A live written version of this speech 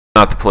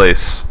not the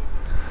place.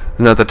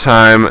 Not the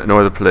time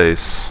nor the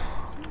place.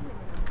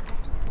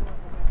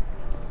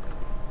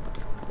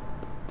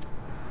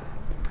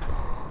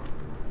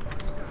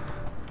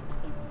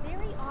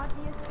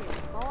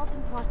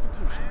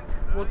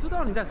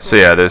 So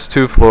yeah, there's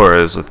 2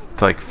 floors with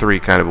like 3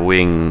 kind of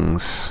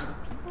wings.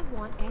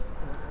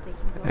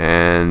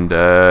 And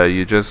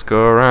you just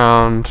go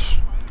around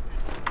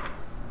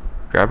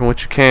grabbing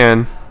what you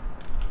can.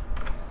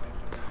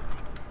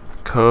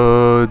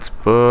 Codes,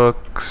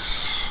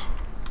 books,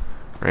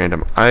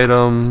 random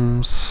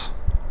items.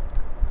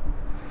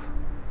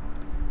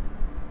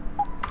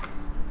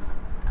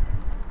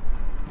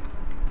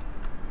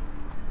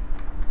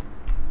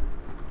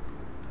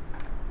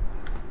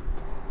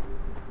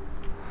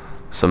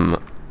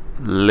 Some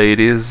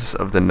ladies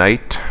of the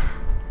night.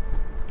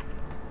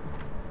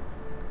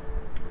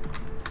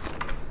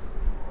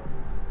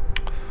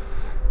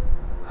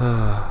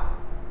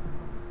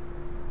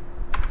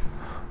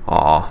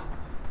 Aw.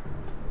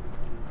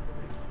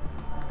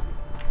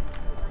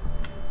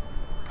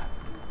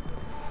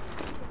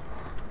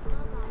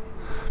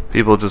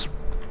 People just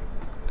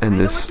in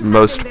this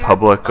most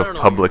public of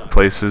public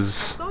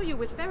places. I saw you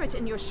with ferret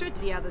in your shirt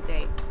the other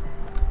day.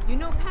 You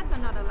know pets are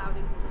not allowed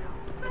in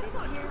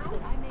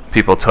hotels.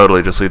 People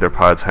totally just leave their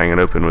pods hanging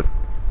open with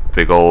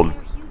big old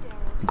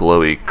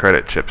glowy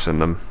credit chips in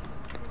them.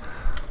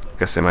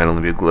 Guess they might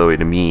only be glowy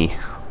to me.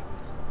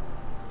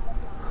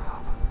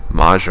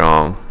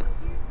 Mahjong.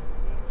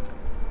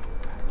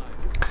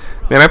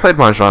 Man, I played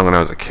Mahjong when I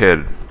was a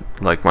kid.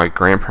 Like, my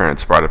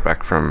grandparents brought it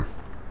back from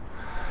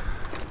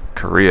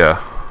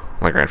Korea.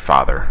 My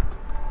grandfather.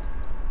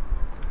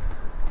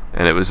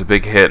 And it was a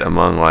big hit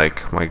among,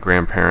 like, my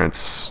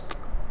grandparents'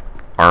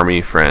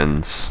 army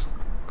friends.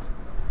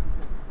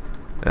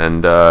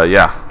 And,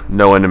 yeah,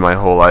 no one in my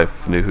whole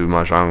life knew who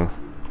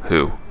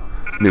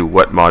knew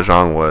what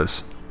Mahjong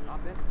was.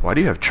 Why do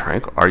you have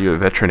tranquil? Are you a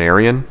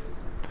veterinarian?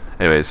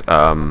 Anyways,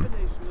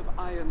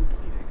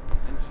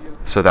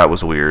 so that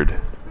was weird.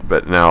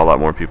 But now a lot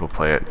more people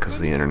play it because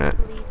of the internet.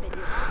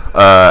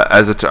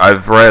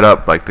 I've read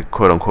up like the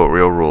quote-unquote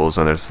real rules,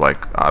 and there's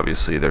like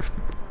obviously they're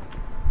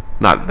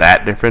not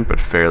that different, but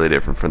fairly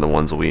different from the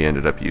ones we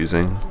ended up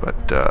using.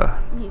 But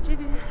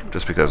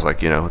just because,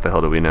 like, you know, what the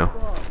hell do we know?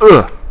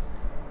 Ugh.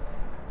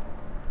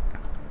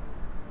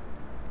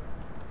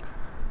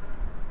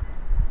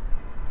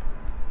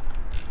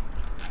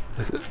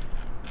 Is it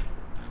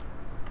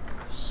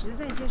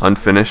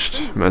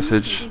unfinished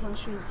message?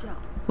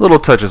 Little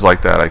touches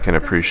like that I can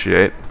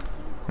appreciate.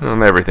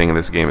 Everything in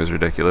this game is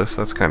ridiculous.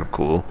 That's kind of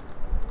cool.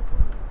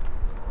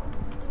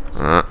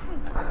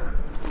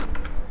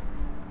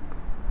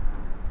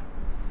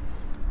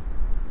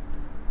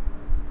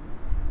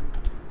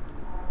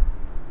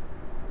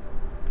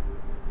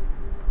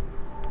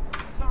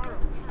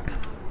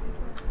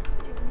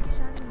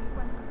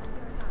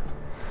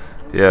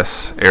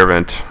 Yes, air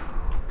vent.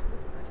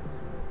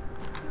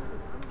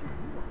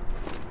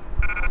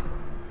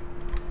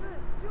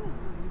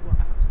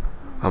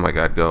 Oh my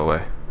god, go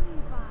away.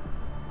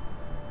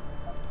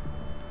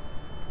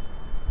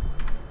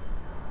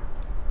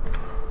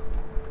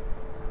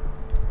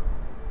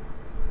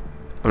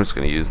 I'm just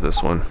gonna use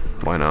this one.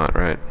 Why not,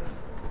 right?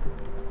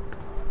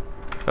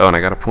 Oh, and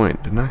I got a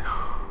point, didn't I?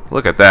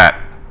 Look at that.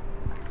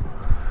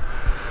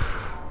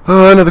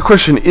 Now the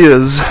question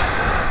is,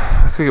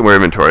 I could get more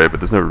inventory, but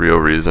there's no real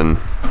reason.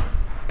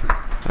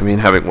 I mean,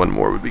 having one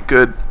more would be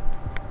good.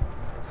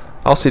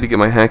 I also need to get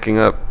my hacking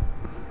up.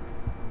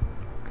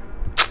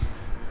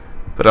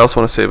 But I also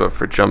want to save up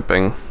for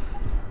jumping.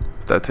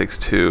 That takes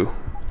 2.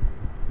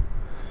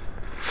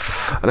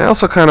 And I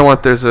also kind of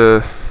want, there's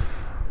a...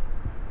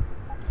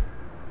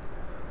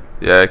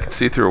 Yeah, I can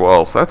see through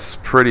walls. That's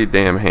pretty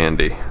damn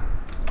handy.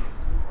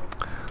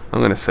 I'm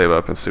going to save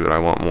up and see what I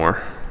want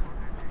more.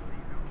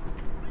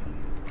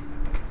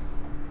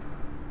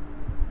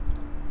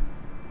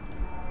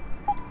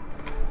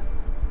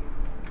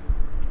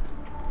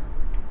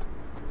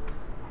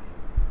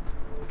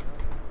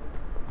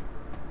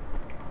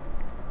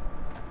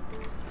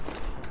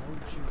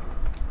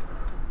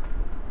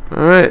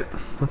 Alright,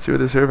 let's see where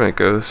this air vent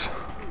goes.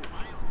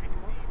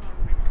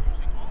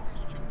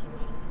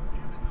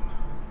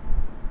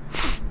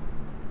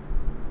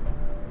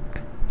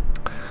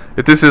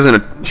 If this isn't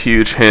a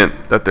huge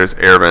hint that there's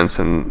air vents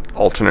and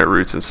alternate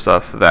routes and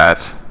stuff, that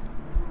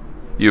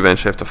you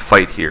eventually have to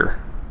fight here,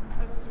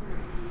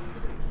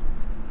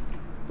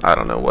 I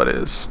don't know what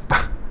is.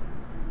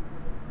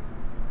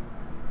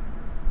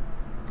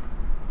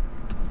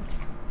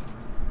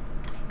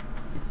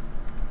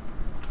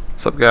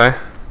 What's up, guy?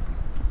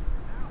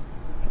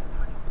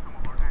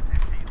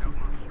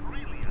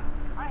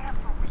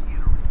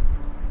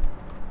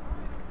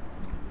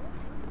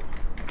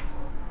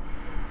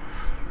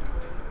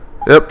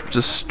 Yep,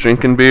 just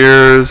drinking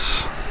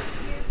beers.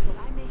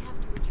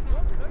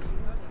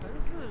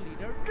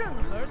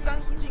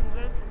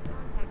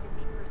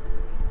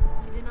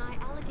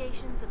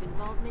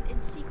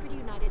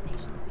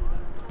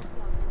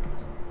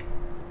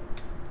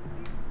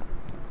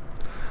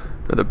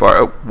 Another bar.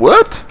 Oh,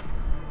 what?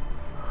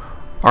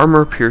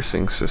 Armor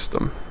piercing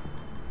system.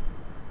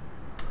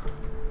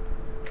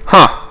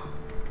 Huh.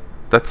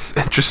 That's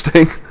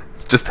interesting.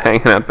 It's just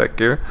hanging out back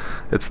here.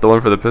 It's the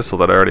one for the pistol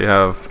that I already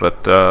have,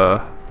 but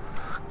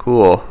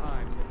cool.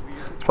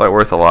 It's probably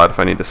worth a lot if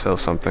I need to sell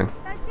something.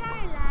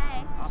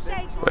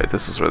 Wait,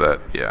 this is where that...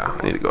 Yeah,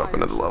 I need to go up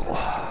another level.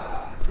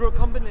 Through a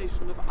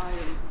combination of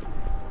irons.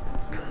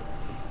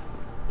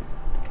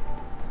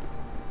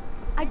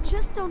 I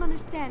just don't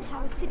understand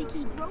how a city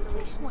can grow to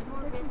a point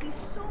where there can be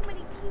so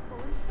many people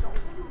and so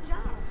few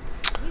jobs.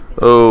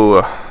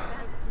 Oh.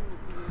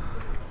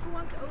 Who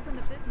wants to open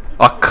a business?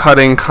 A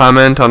cutting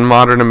comment on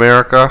modern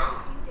America.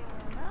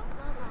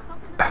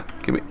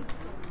 Gimme.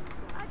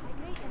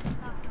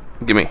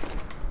 Gimme.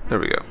 There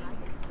we go.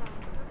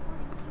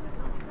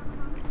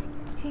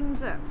 听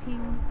着，拼，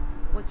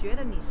我觉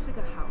得你是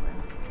个好人，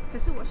可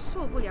是我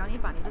受不了你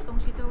把你的东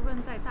西都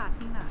扔在大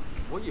厅那。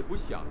我也不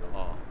想的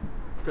哦。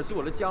可是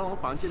我的胶囊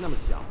房间那么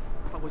小，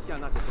放不下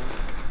那些东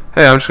西。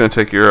Hey, I'm just gonna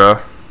take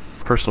your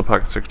personal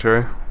pocket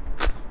secretary.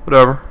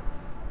 Whatever.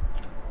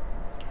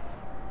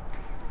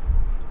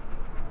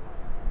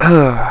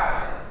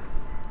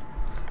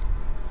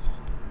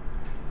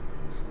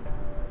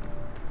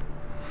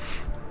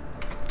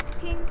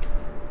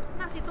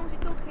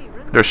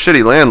 They're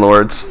shitty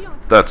landlords.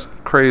 That's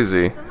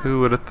crazy. Who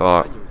would have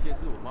thought? 有些是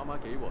我妈妈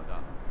给我的。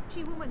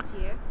去问问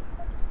杰，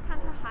看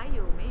他还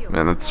有没有。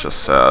 Man, that's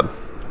just sad.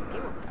 给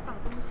我们放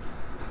东西。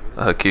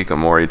 A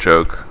Hikikomori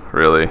joke,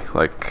 really.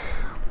 Like,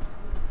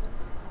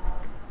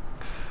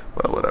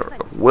 well, whatever.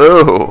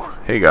 Whoa!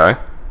 Hey, guy.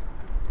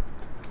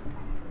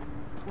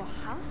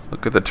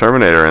 Look at the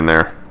Terminator in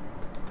there.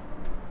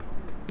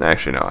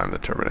 Actually, no, I'm the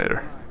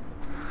Terminator.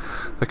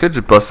 I could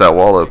just bust that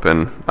wall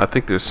open. I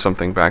think there's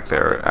something back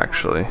there,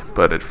 actually,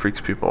 but it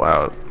freaks people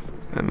out,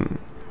 and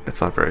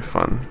it's not very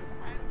fun.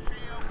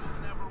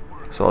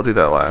 So I'll do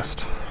that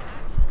last.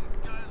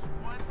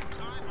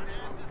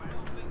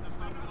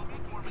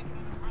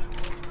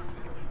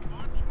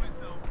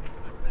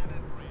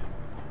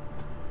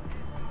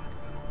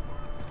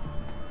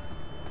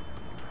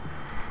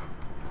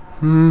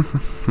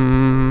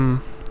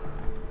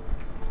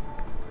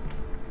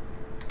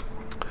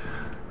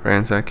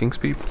 Ransacking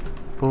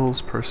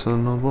people's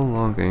personal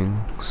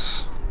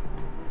belongings.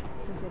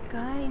 So the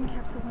guy in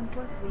capsule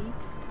 143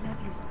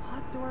 left his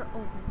pod door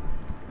open.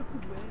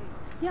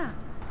 Yeah,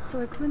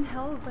 so I couldn't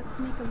help but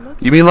sneak a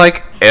look. You mean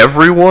like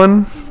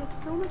everyone? He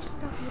has so much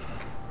stuff.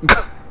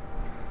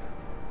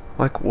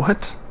 Like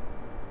what?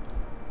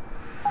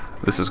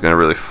 This is gonna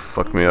really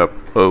fuck me up.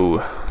 Oh,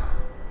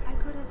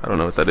 I don't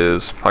know what that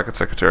is. Pocket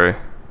secretary.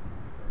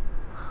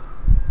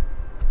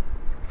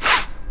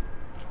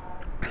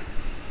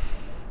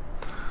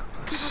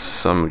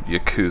 Some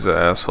Yakuza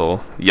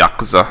asshole.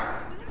 Yakuza.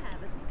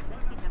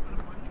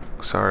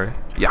 Sorry.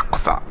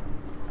 Yakuza.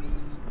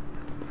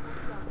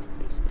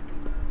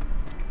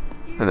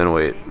 And then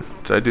wait.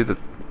 Did I do the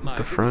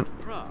front?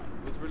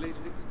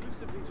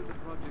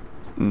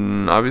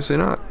 Obviously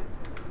not.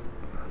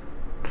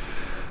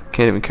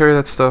 Can't even carry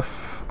that stuff.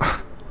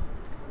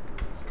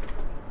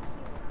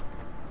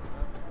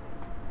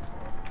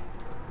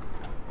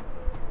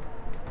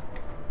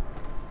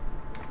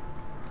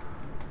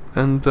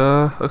 And,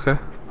 okay.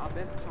 Our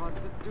best chance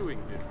at doing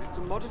this is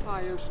to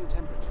modify ocean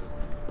temperatures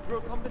through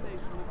a combination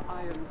of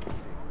iron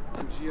seizing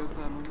and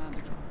geothermal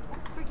management.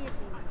 Forgive me,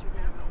 Mr.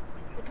 Dale,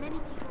 but many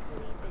people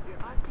believe that your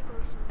Arctic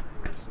Ocean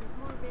installation is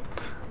more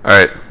risky.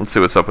 Alright, let's see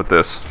what's up with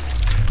this.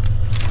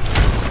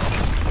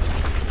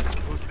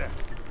 Who's there?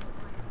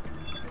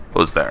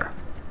 Who's there?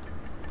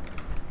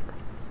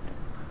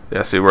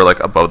 Yeah, see, we're like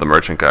above the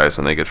merchant guys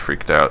and they get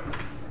freaked out.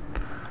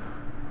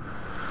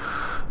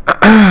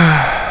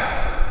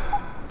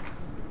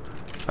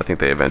 I think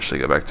they eventually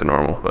go back to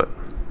normal, but...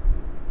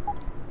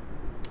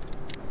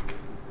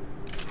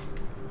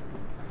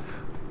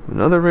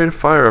 Another rate of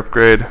fire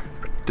upgrade.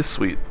 Pretty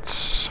sweet.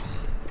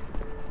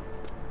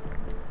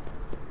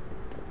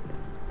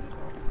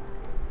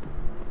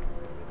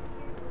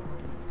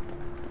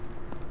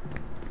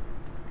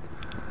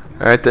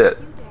 Alright,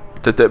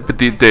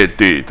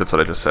 that's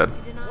what I just said.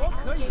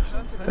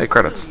 Hey,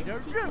 credits.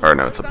 Or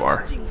no, it's a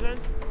bar.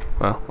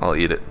 Well, I'll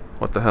eat it.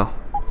 What the hell?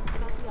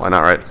 Why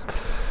not, right?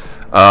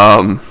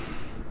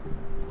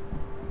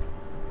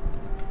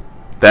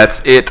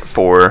 That's it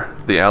for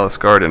the Alice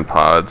Garden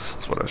pods.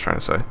 That's what I was trying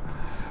to say.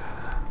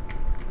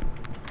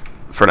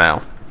 For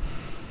now.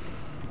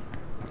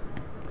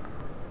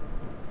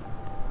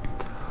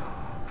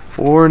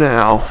 For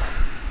now.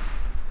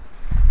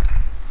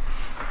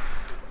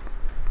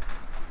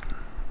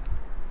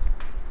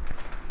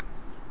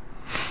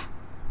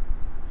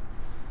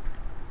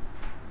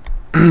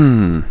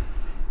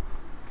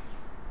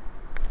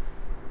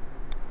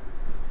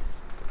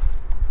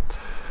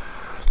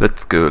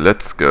 Let's go,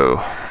 let's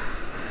go.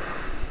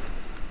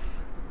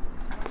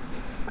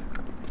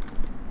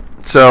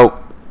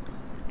 So,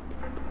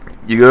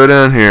 you go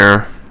down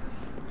here,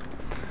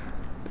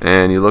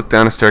 and you look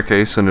down a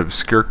staircase in an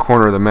obscure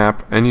corner of the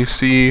map, and you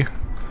see,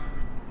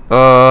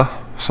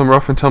 some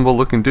rough and tumble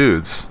looking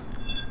dudes.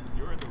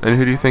 And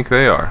who do you think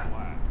they are?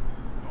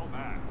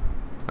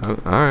 Oh,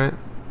 alright.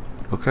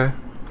 Okay.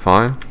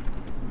 Fine.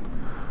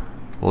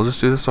 We'll just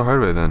do this the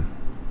hard way then.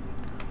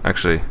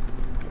 Actually,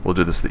 we'll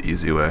do this the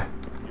easy way.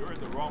 You're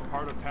in the wrong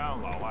part of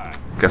town, Lala.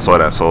 Guess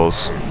what,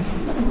 assholes?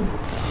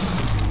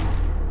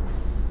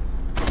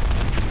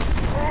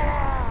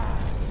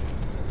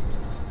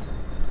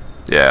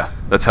 Yeah,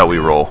 that's how we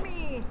roll.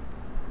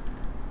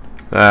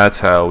 That's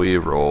how we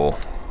roll.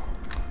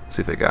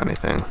 See if they got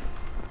anything.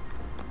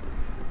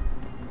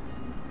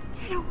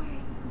 Get away.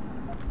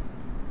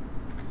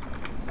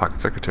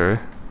 Pocket secretary.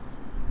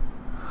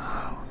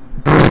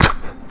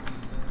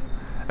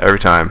 Every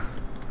time.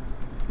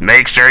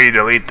 Make sure you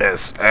delete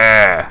this.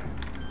 I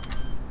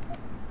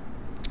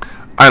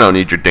don't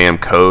need your damn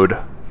code.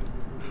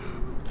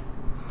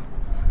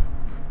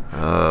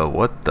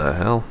 What the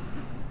hell?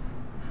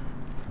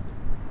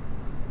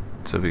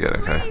 So we got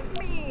okay.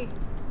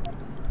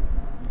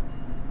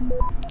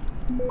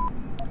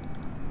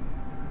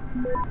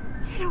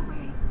 Get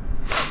away.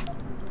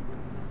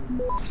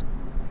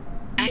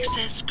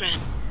 Access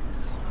granted.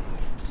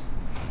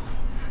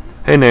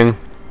 Hey Ning.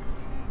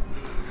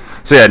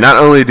 So yeah, not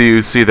only do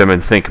you see them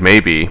and think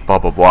maybe, blah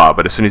blah blah,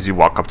 but as soon as you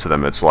walk up to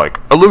them it's like,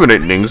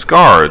 eliminate Ning's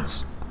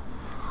guards.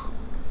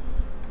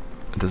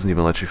 It doesn't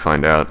even let you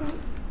find out.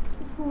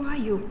 Who are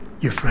you?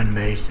 Your friend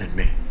May sent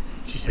me.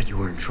 She said you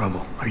were in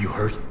trouble. Are you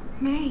hurt?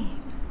 May.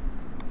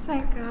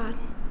 Thank God.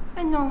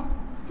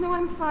 No,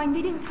 I'm fine.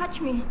 They didn't touch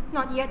me.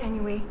 Not yet,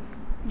 anyway.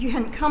 If you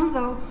hadn't come,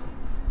 though,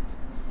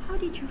 how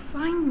did you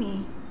find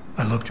me?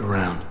 I looked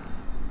around.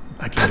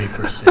 I can be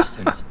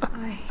persistent.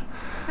 I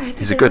have to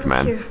He's a get good out of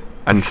man. here.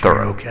 And Sure,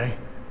 thorough. okay?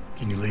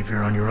 Can you leave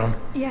here on your own?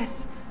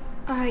 Yes,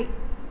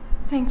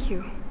 thank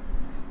you.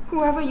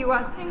 Whoever you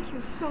are, thank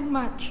you so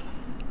much.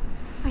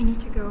 I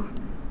need to go.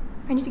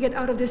 I need to get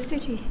out of this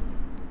city.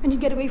 I need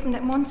to get away from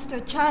that monster,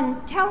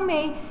 Chan. Tell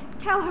May,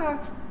 tell her.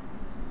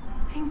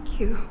 Thank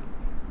you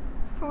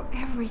for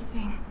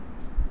everything.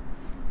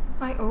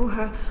 I owe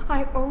her.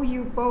 I owe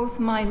you both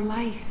my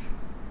life.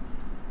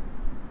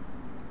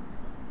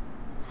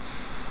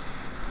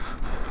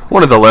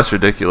 One of the less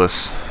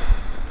ridiculous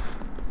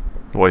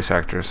voice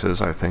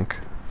actresses, I think,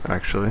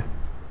 actually.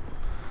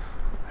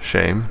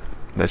 Shame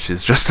that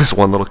she's just this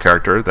one little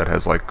character that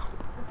has like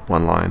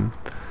one line.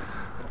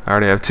 I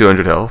already have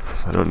 200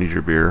 health, so I don't need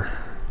your beer.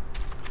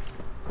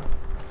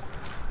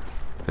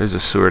 There's a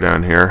sewer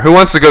down here. Who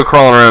wants to go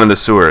crawling around in the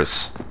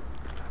sewers?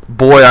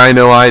 Boy, I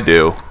know I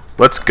do.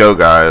 Let's go,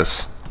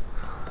 guys.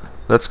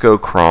 Let's go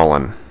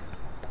crawling.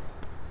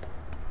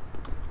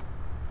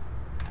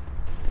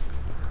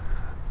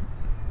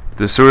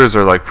 The sewers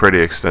are like pretty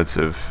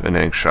extensive in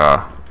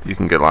Angsha. You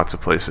can get lots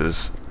of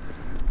places.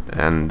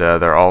 And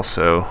they're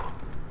also...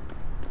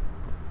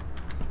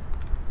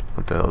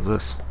 What the hell is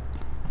this?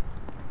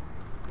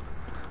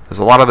 There's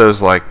a lot of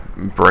those like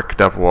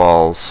bricked up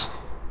walls.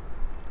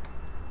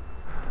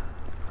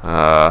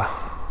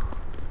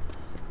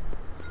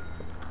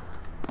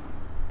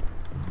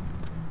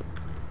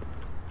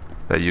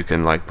 That you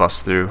can like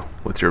bust through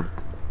with your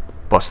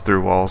bust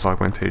through walls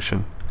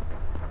augmentation.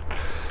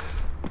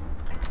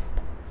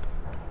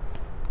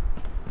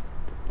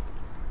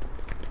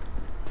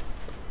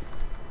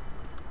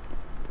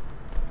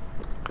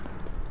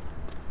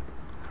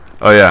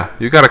 Oh yeah,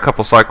 you got a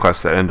couple side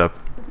quests that end up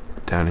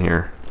down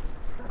here.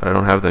 But I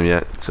don't have them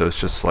yet, so it's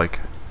just like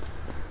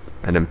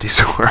an empty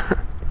sewer.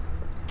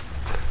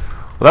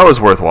 Well, that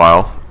was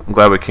worthwhile. I'm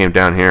glad we came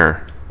down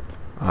here.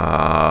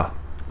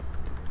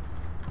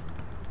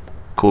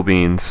 Cool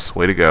beans.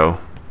 Way to go.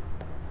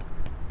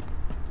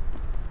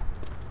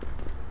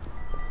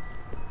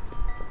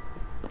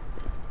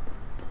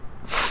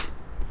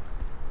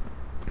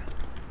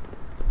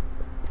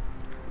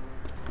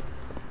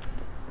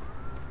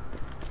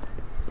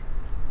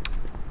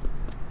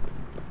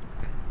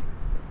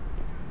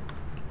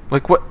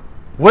 Like what?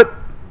 What?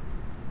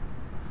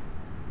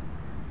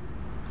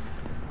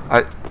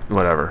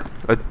 Whatever.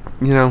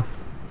 You know.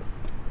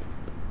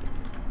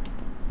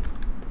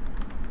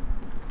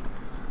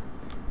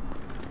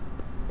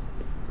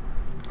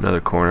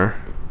 Another corner.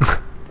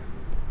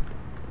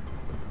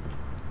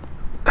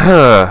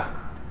 Alright,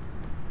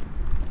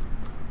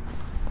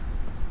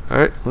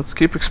 let's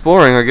keep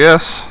exploring, I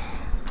guess.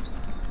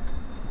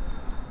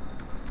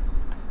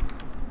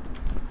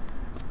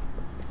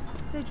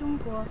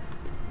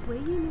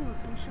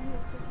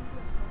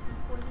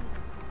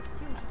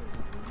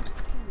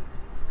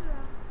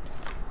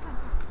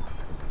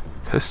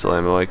 Pistol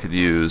ammo I could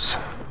use.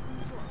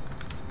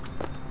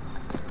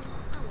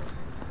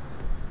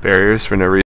 Barriers for no reason.